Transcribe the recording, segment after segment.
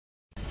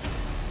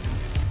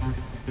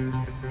I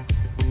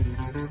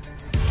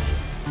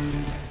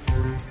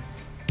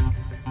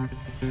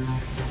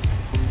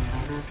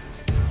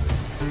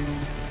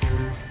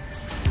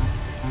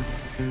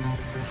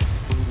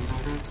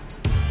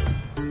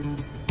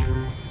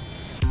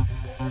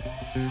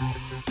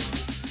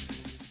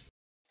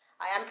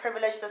am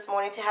privileged this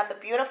morning to have the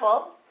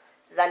beautiful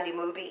Zandi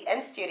Mubi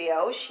in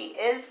studio. She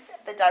is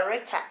the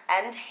director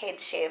and head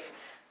chef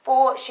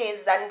for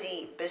Chez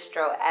Zandi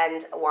Bistro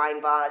and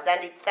Wine Bar.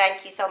 Zandi,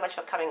 thank you so much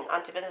for coming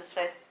onto Business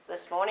First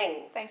this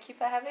morning. Thank you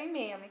for having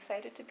me. I'm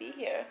excited to be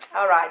here.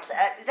 All right.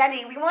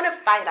 Zandi, we want to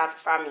find out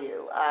from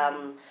you.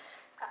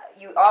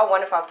 You are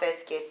one of our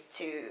first guests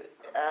to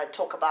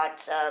talk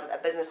about a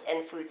business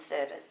in food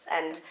service.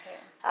 And Okay.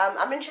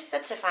 I'm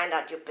interested to find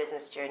out your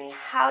business journey.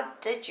 How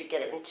did you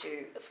get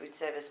into the food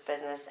service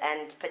business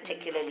and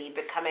particularly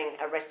becoming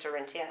a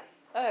restaurateur?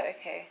 Oh,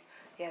 okay.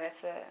 Yeah,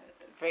 that's a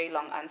very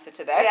long answer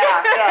to that.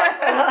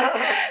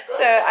 Yeah.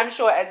 So I'm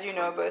sure, as you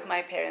know, both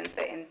my parents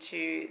are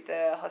into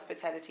the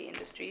hospitality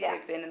industry. Yeah.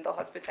 They've been in the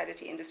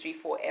hospitality industry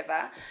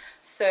forever.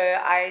 So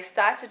I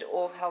started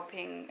off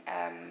helping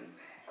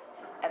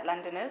at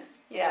Londoners,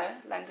 you know,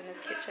 Londoners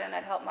Kitchen.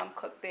 I'd help mum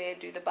cook there,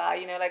 do the bar,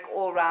 you know, like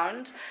all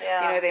round.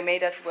 Yeah. You know, they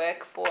made us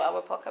work for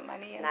our pocket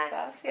money and Nice.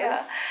 stuff.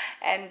 Yeah.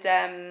 And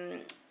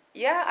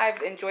yeah,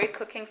 I've enjoyed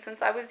cooking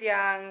since I was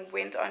young.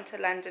 Went on to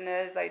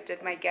Londoners. I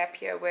did my gap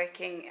year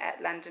working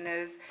at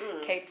Londoners,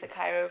 Cape to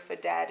Cairo for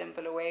Dad and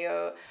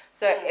Bulawayo.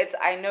 So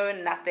I know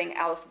nothing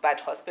else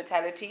but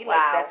hospitality.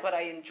 Like that's what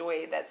I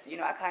enjoy. That's, you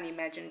know, I can't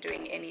imagine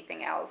doing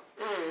anything else.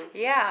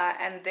 Yeah,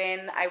 and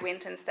then I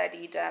went and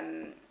studied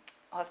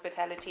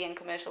hospitality and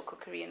commercial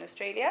cookery in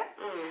Australia.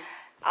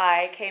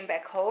 I came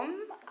back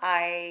home.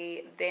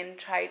 I then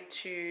tried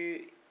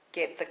to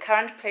get the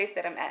current place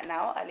that I'm at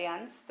now,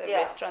 Allianz, the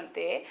restaurant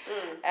there,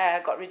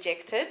 got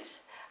rejected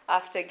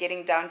after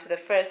getting down to the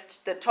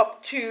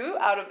top 2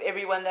 out of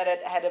everyone that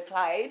had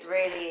applied.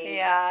 Really?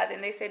 Yeah,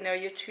 then they said, no,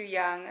 you're too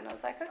young. And I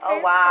was like, okay, Oh,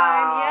 it's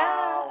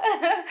wow.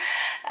 fine, yeah.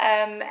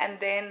 And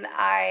then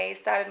I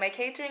started my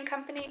catering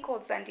company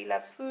called Zandi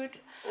Loves Food.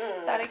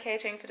 Started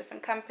catering for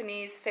different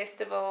companies,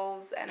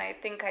 festivals, and I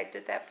think I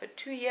did that for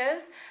 2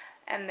 years.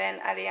 And then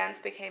Allianz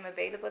became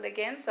available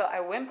again, so I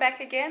went back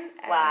again,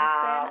 and then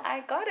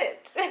I got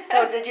it.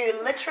 So did you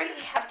literally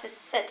have to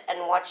sit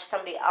and watch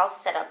somebody else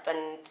set up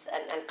and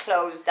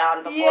close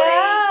down before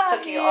they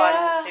took you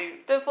on to...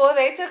 Before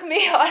they took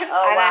me on, and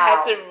I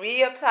had to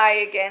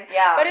reapply again.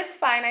 Yeah. But it's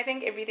fine. I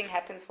think everything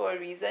happens for a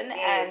reason,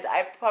 and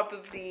I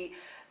probably,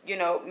 you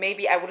know,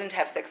 maybe I wouldn't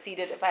have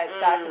succeeded if I had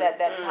started at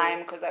that time,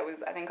 because I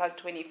think I was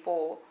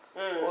 24.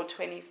 Or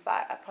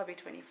 25, probably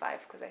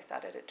 25, because I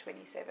started at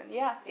 27.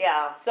 Yeah.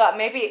 So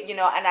maybe, you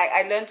know, and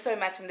I learned so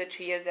much in the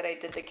 2 years that I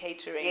did the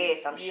catering.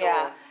 Yes, I'm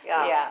sure.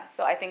 Yeah.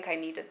 So I think I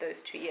needed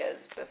those 2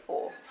 years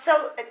before.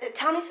 So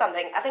tell me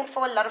something. I think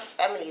for a lot of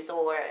families,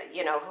 or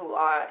you know, who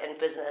are in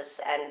business,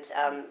 and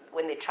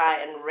when they try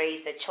and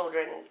raise their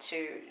children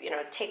to, you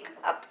know, take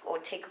up or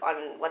take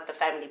on what the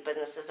family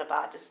business is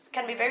about, it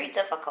can be very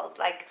difficult.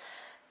 Like,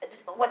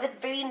 was it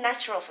very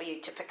natural for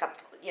you to pick up,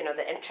 you know,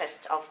 the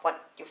interest of what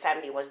your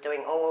family was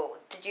doing, or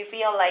did you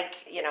feel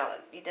like, you know,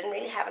 you didn't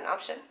really have an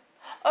option?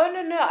 Oh,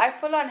 no, I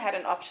full on had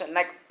an option.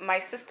 Like, my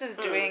sister's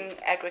doing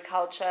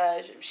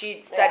agriculture.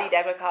 She studied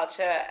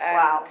agriculture.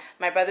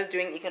 My brother's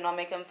doing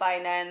economic and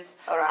finance.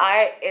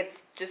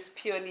 It's just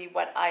purely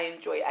what I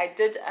enjoy. I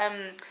did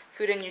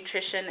food and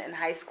nutrition in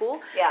high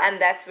school, and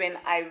that's when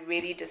I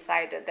really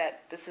decided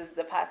that this is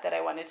the path that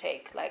I want to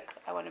take. Like,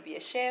 I want to be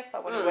a chef, I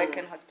want to work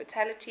in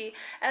hospitality,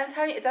 and I'm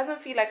telling you, it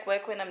doesn't feel like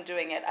work when I'm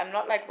doing it. I'm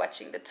not like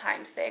watching the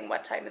time, saying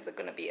what time is it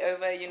going to be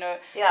over, you know.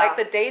 Like,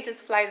 the day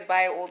just flies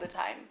by all the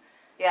time.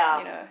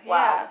 You know,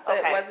 so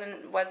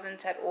it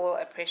wasn't at all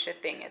a pressure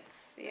thing.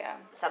 It's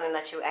something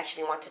that you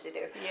actually wanted to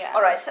do.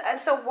 All right.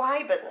 So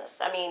why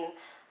business? I mean,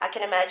 I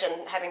can imagine,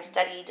 having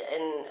studied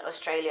in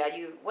Australia,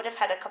 you would have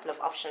had a couple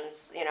of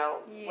options, you know,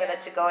 whether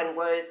to go and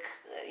work,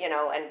 you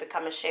know, and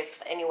become a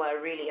chef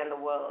anywhere really in the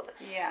world.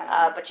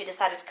 But you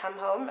decided to come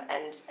home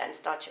and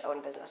start your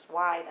own business.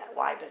 Why that?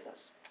 Why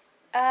business?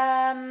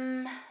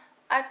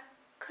 I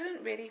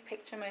couldn't really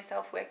picture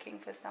myself working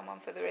for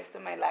someone for the rest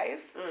of my life.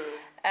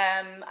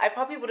 I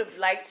probably would have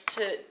liked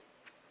to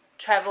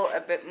travel a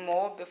bit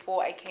more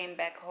before I came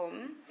back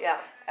home.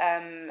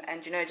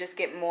 And, you know, just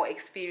get more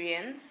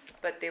experience.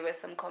 But there were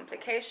some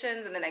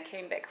complications, and then I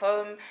came back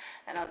home,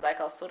 and I was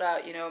like, I'll sort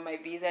out, you know, my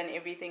visa and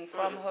everything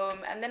from home.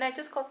 And then I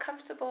just got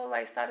comfortable.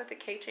 I started the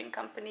catering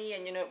company,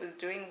 and, you know, it was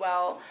doing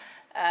well.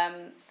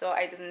 So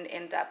I didn't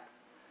end up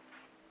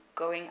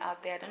going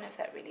out there. I don't know if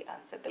that really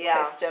answered the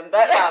question,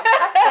 but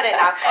that's good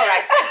enough. All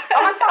right.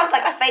 Almost sounds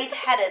like fate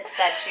had it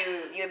that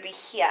you'd be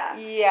here.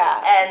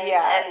 And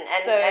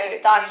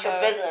start your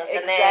business.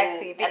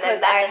 Exactly,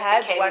 because I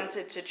had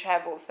wanted to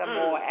travel some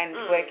more and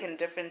work in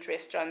different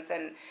restaurants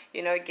and,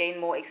 you know, gain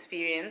more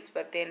experience,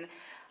 but then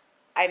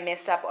I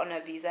messed up on a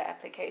visa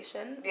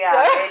application. Really?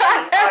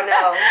 Oh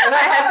no.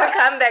 I had to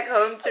come back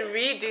home to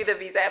redo the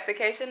visa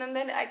application, and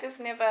then I just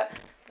never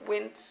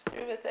went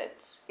through with it.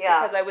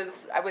 Yeah. Because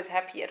I was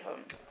happy at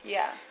home.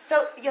 Yeah. So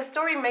your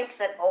story makes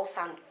it all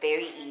sound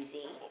very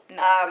easy.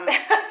 No.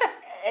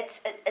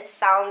 It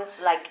sounds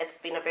like it's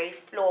been a very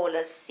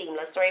flawless,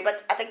 seamless story, but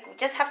I think we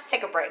just have to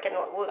take a break, and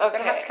we're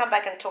going to have to come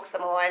back and talk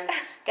some more and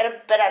get a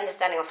better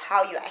understanding of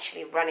how you're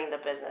actually running the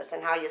business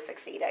and how you're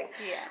succeeding.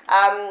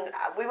 Yeah.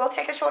 We will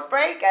take a short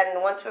break, and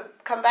once we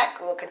come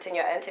back, we'll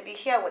continue our interview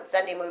here with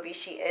Zandi Mubi.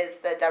 She is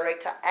the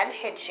director and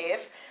head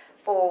chef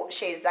for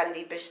Chez,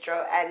 Zandi Bistro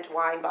and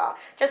Wine Bar.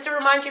 Just to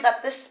remind you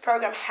that this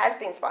program has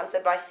been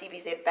sponsored by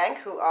CBZ Bank,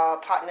 who are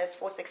partners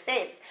for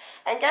success.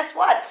 And guess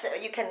what?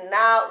 You can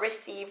now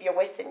receive your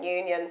Western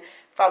Union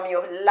from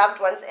your loved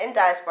ones in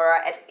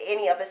diaspora at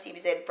any of the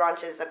CBZ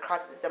branches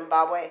across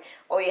Zimbabwe.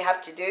 All you have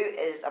to do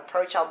is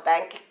approach our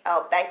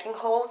banking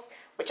halls,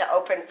 which are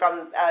open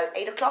from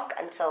 8 o'clock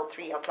until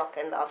 3 o'clock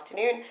in the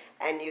afternoon,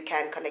 and you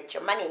can collect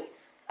your money.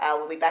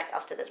 We'll be back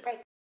after this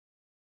break.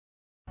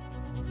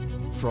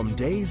 From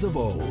days of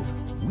old,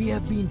 we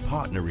have been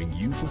partnering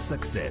you for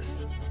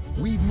success.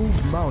 We've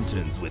moved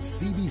mountains with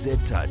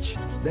CBZ Touch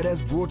that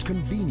has brought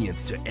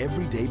convenience to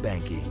everyday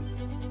banking.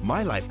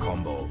 My Life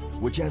Combo,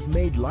 which has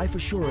made life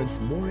assurance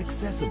more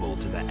accessible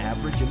to the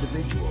average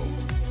individual.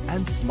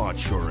 And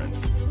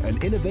Smartsurance,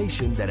 an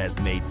innovation that has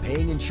made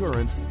paying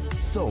insurance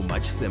so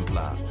much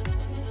simpler.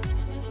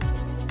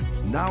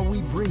 Now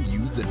we bring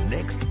you the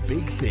next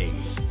big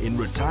thing in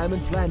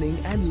retirement planning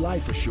and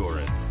life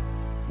assurance.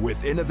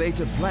 With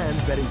innovative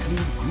plans that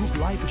include group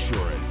life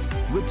assurance,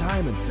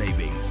 retirement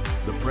savings,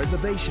 the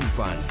preservation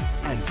fund,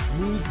 and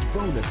smoothed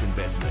bonus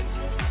investment,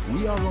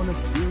 we are on a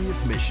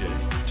serious mission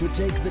to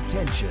take the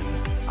tension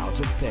out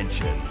of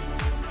pension.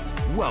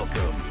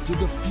 Welcome to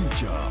the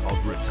future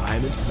of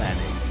retirement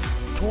planning.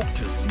 Talk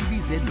to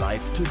CBZ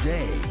Life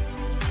today.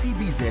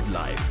 CBZ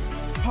Life,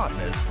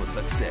 partners for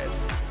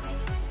success.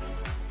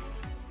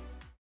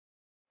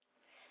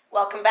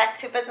 Welcome back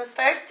to Business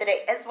First. Today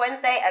is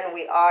Wednesday and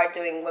we are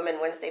doing Women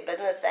Wednesday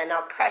Business, and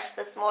our crush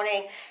this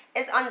morning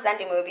is on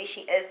Zandi Mubi.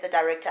 She is the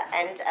director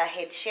and a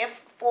head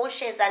chef for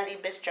Chez,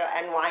 Zandi Bistro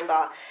and Wine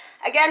Bar.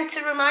 Again,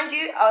 to remind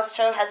you, our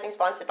show has been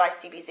sponsored by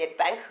CBZ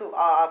Bank, who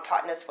are our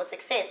partners for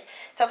success.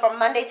 So from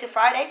Monday to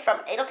Friday, from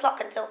 8 o'clock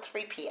until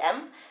 3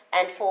 p.m.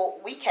 And for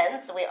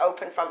weekends, we're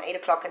open from 8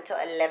 o'clock until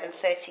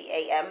 11:30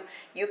 a.m.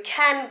 You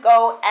can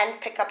go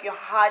and pick up your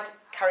hard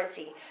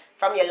currency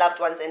from your loved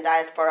ones in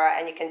diaspora,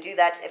 and you can do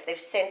that if they've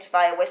sent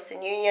via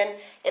Western Union,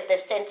 if they've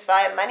sent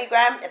via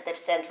MoneyGram, if they've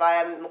sent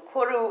via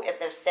Mukuru, if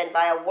they've sent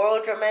via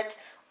World Remit,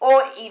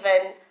 or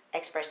even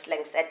Express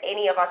Links at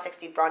any of our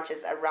 60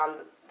 branches around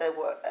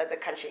the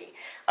country.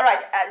 All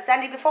right,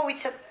 Zandi, before we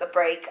took the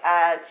break,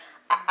 I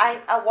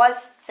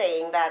was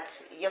saying that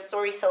your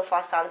story so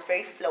far sounds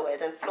very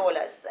fluid and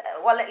flawless.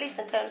 Well, at least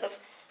in terms of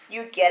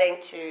you getting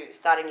to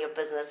starting your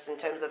business, in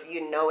terms of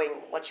you knowing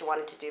what you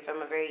wanted to do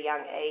from a very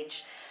young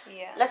age.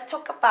 Yeah. Let's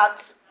talk about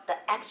the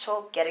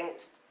actual getting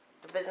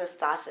the business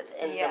started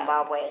in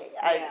Zimbabwe.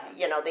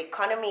 You know, the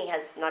economy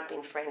has not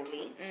been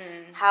friendly.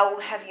 How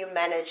have you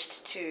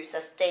managed to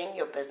sustain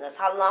your business?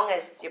 How long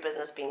has your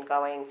business been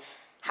going?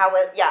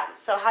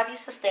 So how have you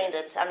sustained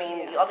it? I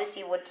mean, you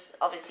obviously would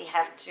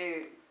have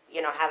to,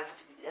 you know, have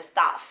a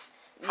staff.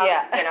 You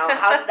know,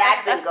 how's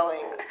that been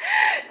going?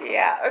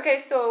 Okay,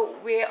 so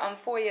we're on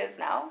 4 years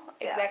now.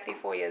 Exactly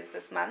 4 years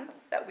this month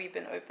that we've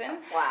been open.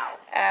 Wow.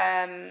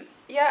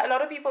 A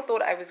lot of people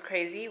thought I was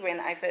crazy when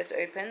I first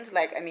opened.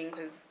 Like, I mean,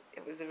 because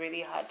it was a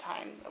really hard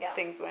time.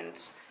 Things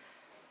weren't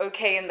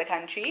okay in the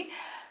country.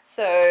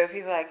 So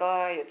people were like,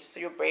 oh,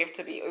 you're brave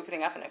to be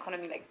opening up an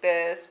economy like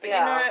this. But, you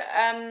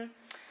know,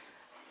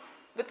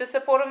 with the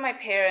support of my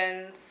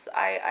parents,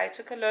 I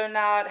took a loan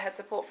out, had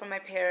support from my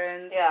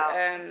parents.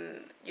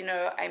 You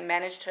know, I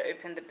managed to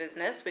open the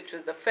business, which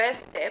was the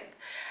first step.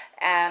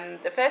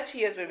 The first 2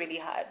 years were really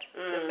hard.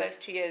 The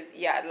first 2 years,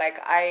 like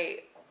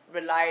I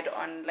relied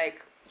on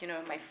you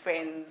know, my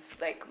friends,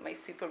 like my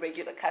super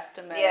regular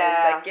customers.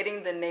 Like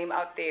getting the name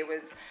out there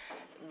was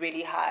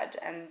really hard.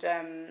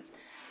 And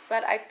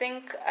but I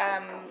think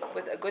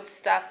with a good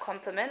staff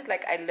complement,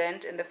 like I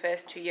learned in the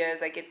first 2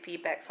 years, I get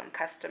feedback from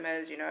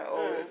customers, you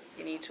know,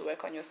 you need to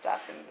work on your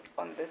staff and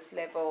on this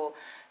level,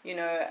 you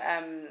know,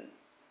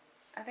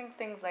 I think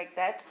things like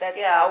that. That's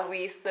how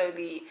we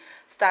slowly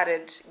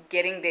started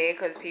getting there,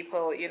 because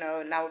people, you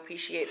know, now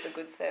appreciate the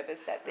good service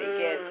that they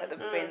get, the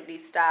friendly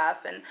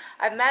staff. And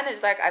I've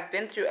managed, like, I've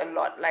been through a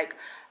lot. Like,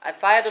 I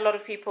fired a lot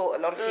of people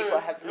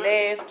have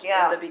left.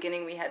 In the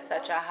beginning, we had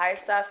such a high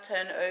staff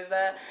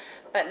turnover.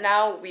 But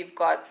now we've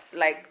got,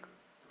 like,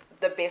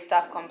 the best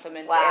staff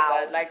complement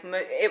ever. Like,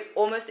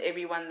 almost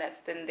everyone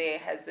that's been there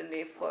has been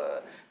there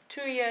for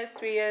 2 years,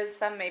 3 years,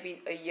 some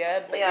maybe a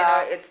year. But, you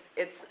know,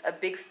 it's a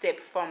big step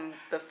from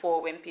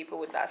before, when people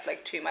would last,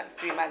 like, 2 months,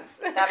 3 months.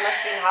 That must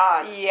have been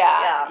hard.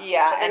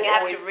 Because then you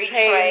have to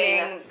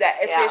retrain.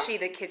 Especially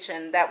the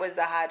kitchen. That was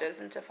the hardest.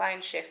 And to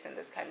find chefs in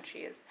this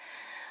country is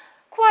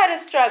quite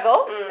a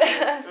struggle.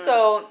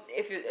 So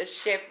if you a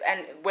chef,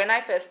 and when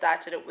I first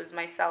started, it was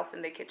myself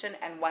in the kitchen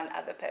and one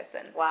other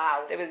person.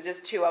 Wow. There was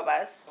just 2 of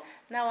us.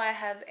 Now I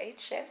have 8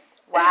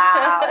 chefs.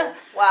 Wow.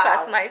 Wow.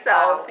 Plus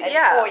myself. Wow. In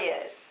Yeah. 4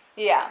 years.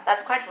 Yeah.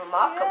 That's quite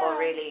remarkable,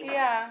 Yeah, really.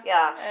 yeah.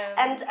 Yeah.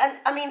 And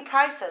I mean,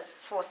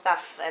 prices for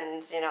stuff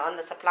and, you know, on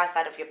the supply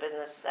side of your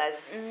business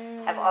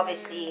have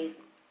obviously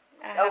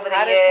over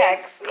the years,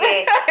 yes,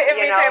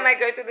 every you know, time I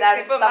go to the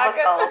done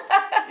supermarket. somersaults.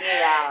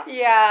 Yeah.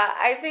 Yeah,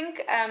 I think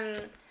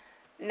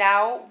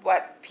now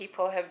what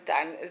people have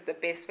done is the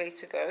best way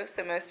to go.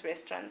 So most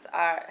restaurants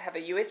have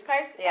a US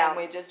price, and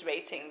we're just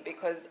rating,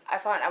 because I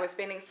found I was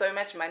spending so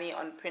much money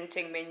on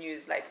printing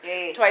menus like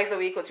twice a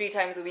week or 3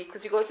 times a week,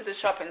 because you go to the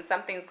shop and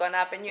something's gone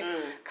up and you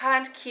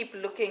can't keep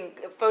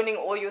phoning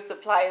all your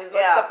suppliers,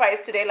 what's the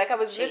price today? Like I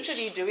was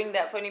literally doing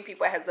that, phoning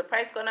people, has the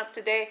price gone up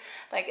today?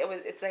 Like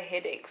it's a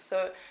headache. So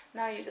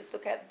now you just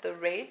look at the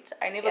rate.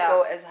 I never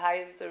go as high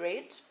as the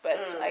rate,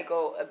 but I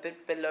go a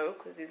bit below,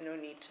 because there's no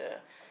need to,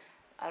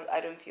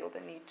 I don't feel the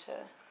need to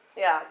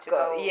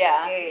go.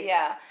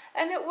 Yeah.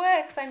 And it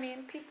works. I mean,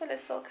 people are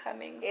still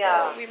coming,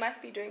 so we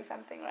must be doing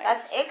something right.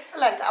 That's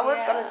excellent. I was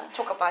going to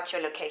talk about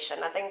your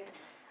location. I think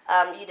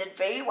you did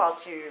very well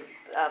to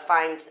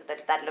find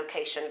that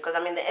location, because,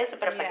 I mean, there is a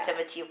bit of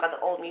activity. You've got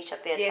the Old Mucha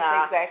Theatre.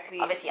 Yes, exactly.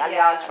 Obviously,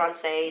 Alliance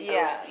Francaise,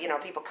 so, you know,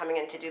 people coming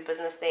in to do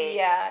business there.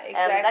 Yeah,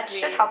 exactly. That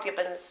should help your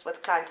business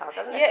with clientele,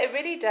 doesn't it? Yeah, it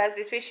really does,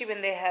 especially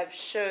when they have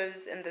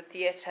shows in the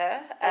theatre.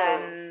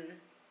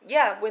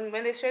 Yeah, when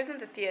there's shows in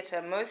the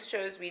theatre, most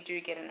shows we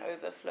do get an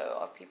overflow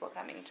of people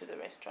coming to the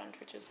restaurant,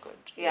 which is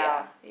good.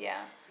 Yeah.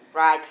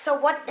 Right. So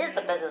what is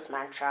the business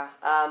mantra?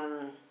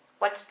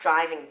 What's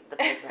driving the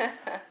business?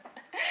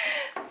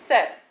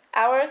 So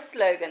our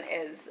slogan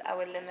is,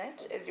 our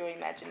limit is your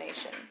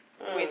imagination,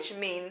 which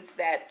means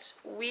that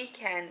we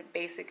can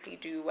basically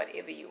do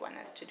whatever you want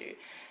us to do.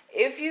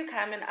 If you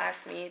come and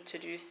ask me to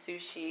do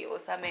sushi or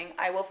something,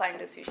 I will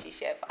find a sushi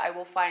chef. I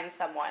will find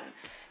someone,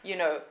 you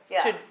know,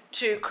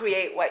 to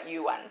create what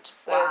you want.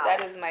 So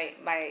that is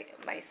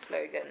my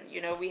slogan.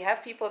 You know, we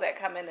have people that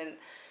come in and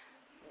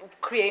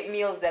create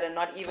meals that are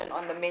not even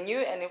on the menu,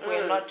 and if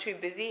we're not too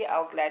busy,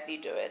 I'll gladly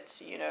do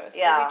it, you know. So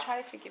we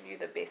try to give you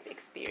the best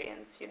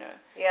experience, you know.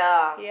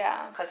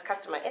 Yeah. Because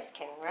customer is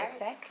king, right?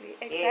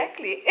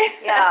 Exactly.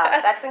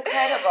 Yeah, that's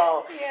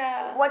incredible.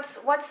 Yeah.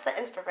 What's the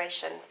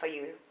inspiration for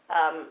you?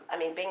 I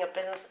mean, being a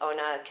business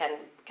owner can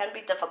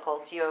be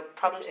difficult. You're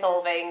problem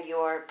solving,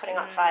 you're putting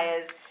out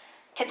fires,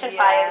 kitchen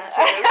fires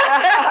too.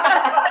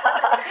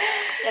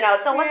 You know,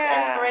 so what's the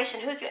inspiration?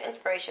 Who's your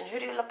inspiration? Who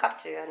do you look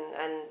up to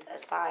and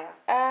aspire?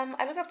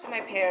 I look up to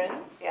my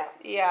parents.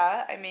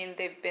 Yeah. I mean,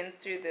 they've been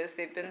through this.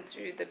 They've been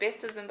through the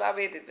best of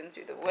Zimbabwe. They've been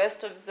through the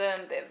worst of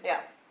Zim. They've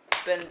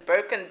been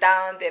broken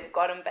down. They've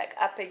gotten back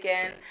up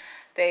again.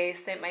 They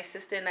sent my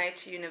sister and I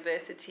to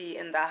university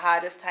in the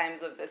hardest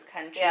times of this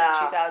country,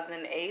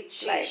 2008.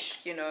 Sheesh.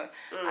 Like, you know,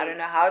 I don't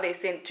know how they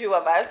sent 2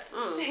 of us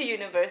to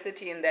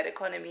university in that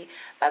economy,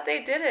 but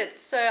they did it.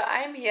 So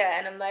I'm here,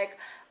 and I'm like,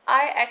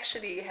 I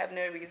actually have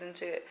no reason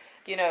to,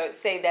 you know,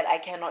 say that I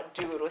cannot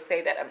do it or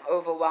say that I'm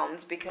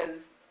overwhelmed,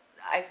 because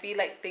I feel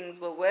like things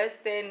were worse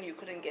then. You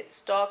couldn't get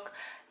stock.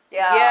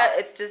 Yeah,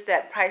 it's just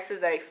that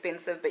prices are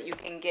expensive, but you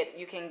can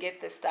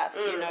get the stuff,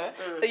 you know,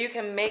 so you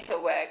can make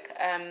it work.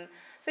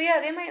 So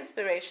yeah, they're my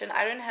inspiration.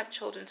 I don't have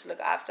children to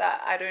look after.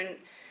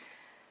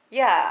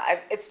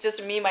 It's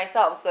just me,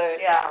 myself. So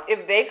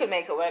if they could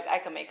make it work, I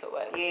can make it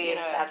work. Yes, you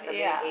know?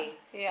 absolutely.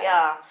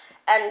 Yeah.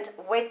 And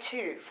where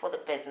to for the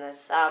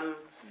business?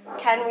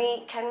 Can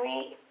we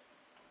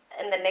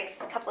in the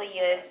next couple of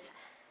years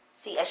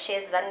see a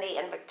Chez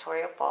Zandi in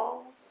Victoria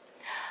Falls?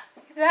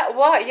 My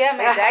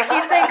dad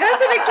keeps saying, go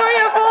to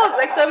Victoria Falls.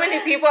 Like, so many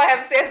people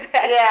have said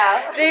that.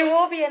 Yeah. There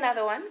will be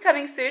another one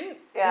coming soon.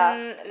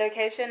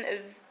 Location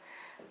is,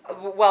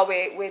 well,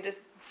 we're just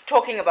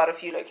talking about a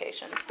few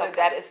locations, so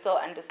that is still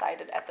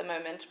undecided at the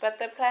moment. But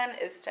the plan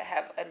is to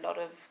have a lot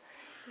of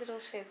little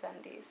Chez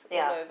Zandis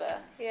all over.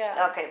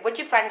 Yeah. Okay. Would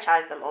you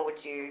franchise them, or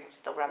would you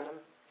still run them?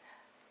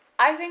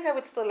 I think I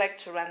would still like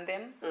to run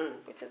them,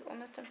 which is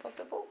almost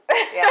impossible.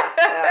 Yeah.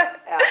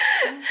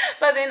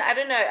 But then I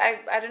don't know.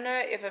 I don't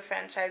know if a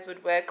franchise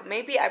would work.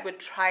 Maybe I would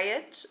try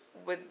it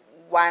with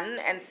one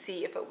and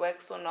see if it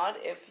works or not.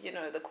 If, you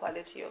know, the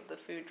quality of the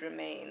food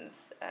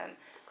remains.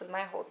 Because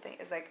my whole thing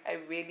is, like, I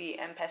really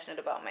am passionate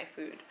about my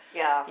food.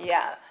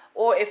 Yeah.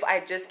 Or if I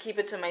just keep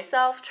it to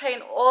myself,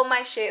 train all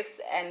my chefs,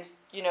 and,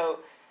 you know,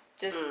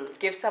 just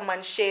give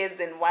someone shares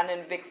in one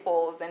in Vic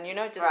Falls, and, you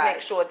know, just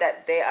make sure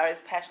that they are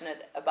as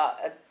passionate about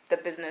the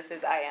business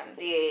as I am.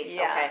 Yes,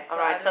 okay, all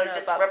right. So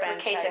just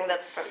replicating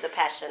the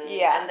passion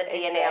and the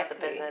DNA of the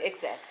business.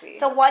 Exactly.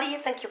 So why do you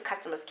think your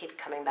customers keep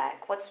coming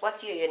back?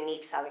 What's your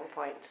unique selling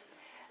point?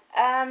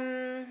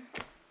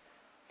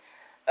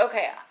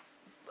 Okay.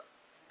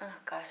 Oh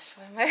gosh,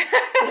 where am I?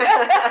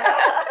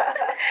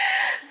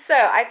 So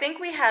I think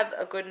we have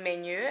a good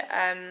menu.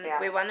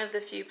 We're one of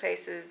the few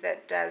places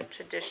that does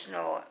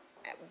traditional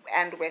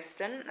and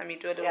Western, and we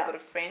do a little bit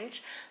of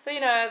French. So, you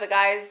know, the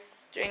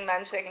guys during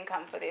lunch they can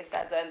come for their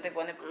sadza, and they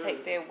want to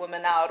take their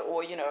women out,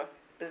 or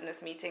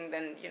business meeting,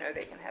 then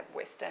they can have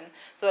Western.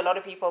 So a lot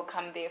of people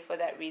come there for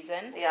that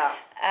reason. Yeah.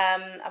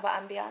 Our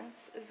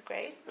ambiance is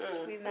great.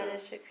 We've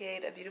managed to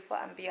create a beautiful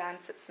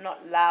ambiance. It's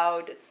not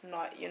loud. It's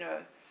not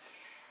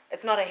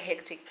it's not a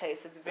hectic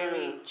place. It's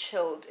very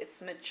chilled.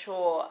 It's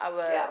mature.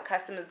 Our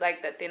customers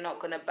like that. They're not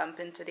gonna bump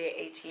into their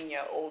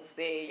 18-year-olds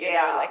there. You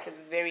know, like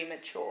it's very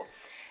mature,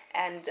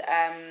 and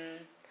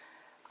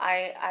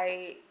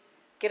I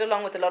get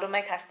along with a lot of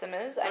my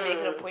customers. I make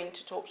it a point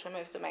to talk to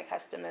most of my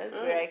customers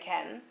where I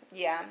can.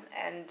 Yeah,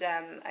 and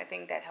I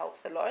think that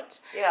helps a lot.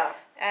 Yeah.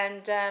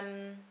 And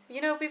we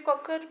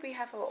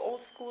have our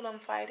old school on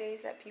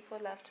Fridays that people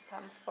love to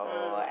come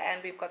for,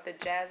 and we've got the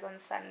jazz on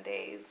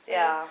Sundays. So,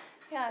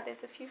 yeah,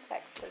 there's a few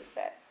factors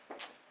that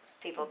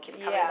people keep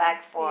coming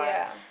back for.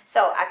 Yeah.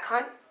 So I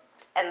can't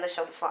end the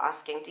show before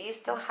asking, do you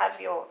still have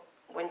your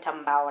winter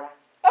mbaura?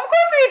 Of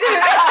course we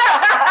do.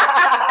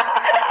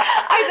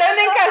 I don't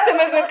think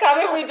customers would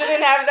come if we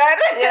didn't have that.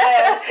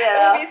 Yes, yeah.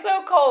 It would be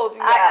so cold.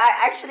 Yeah.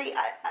 I actually,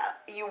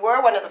 you were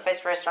one of the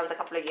first restaurants a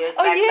couple of years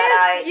back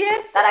that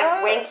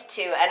I went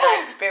to, and I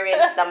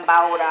experienced the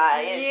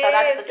mbaura. So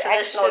that's the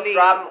traditional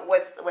drum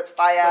with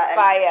fire.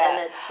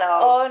 And it's so.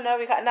 Oh no,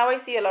 we can't. Now I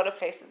see a lot of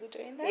places are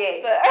doing that. Yeah,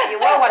 but you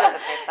were one of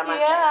the first, I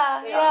must say.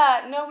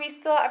 Yeah. No,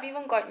 I've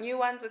even got new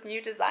ones with new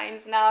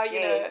designs now. You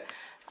know.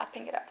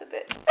 Upping it up a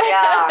bit.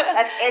 Yeah,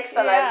 that's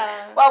excellent.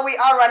 Yeah. Well, we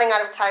are running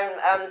out of time,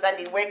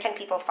 Zandi. Where can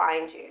people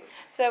find you?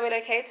 So we're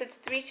located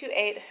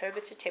 328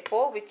 Herbert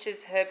Tepo, which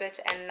is Herbert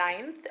and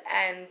 9th,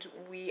 and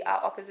we are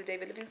opposite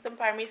David Livingstone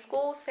Primary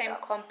School, same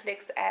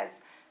complex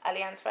as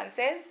Alliance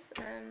Francaise.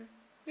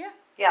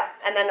 Yeah,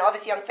 and then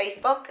obviously on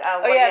Facebook.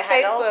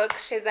 Facebook,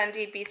 Chez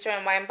Zandi Bistro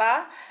and Wine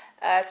Bar.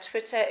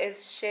 Twitter is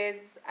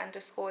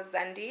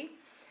Chez_Zandi.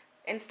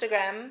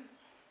 Instagram,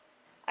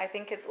 I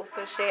think it's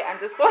also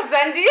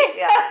Chez_Zandi.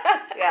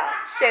 Yeah.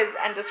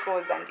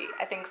 Chez_Zandi.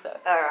 I think so.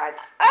 All right.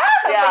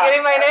 I'm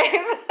forgetting my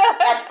names.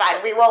 That's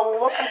fine.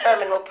 We'll confirm,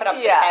 and we'll put up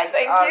the tags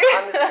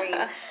on the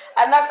screen.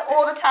 And that's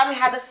all the time we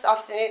had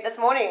this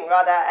morning,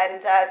 rather.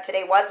 And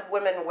today was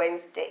Women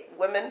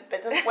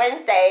Business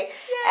Wednesday.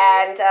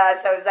 And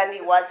so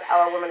Zandi was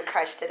our woman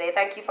crush today.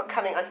 Thank you for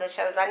coming onto the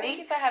show, Zandi. Thank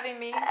you for having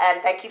me.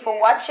 And thank you for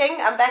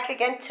watching. I'm back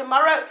again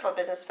tomorrow for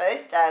Business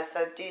First.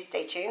 So do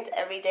stay tuned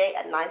every day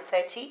at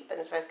 9:30.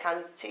 Business First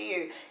comes to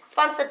you.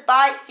 Sponsored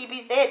by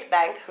CBZ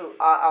Bank, who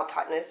are our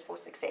partners for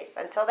success.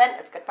 Until then,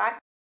 it's goodbye.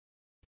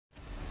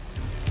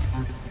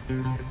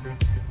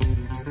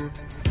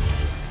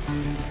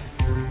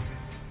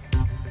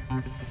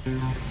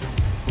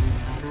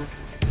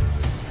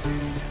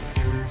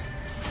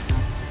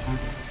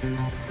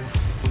 Thank you.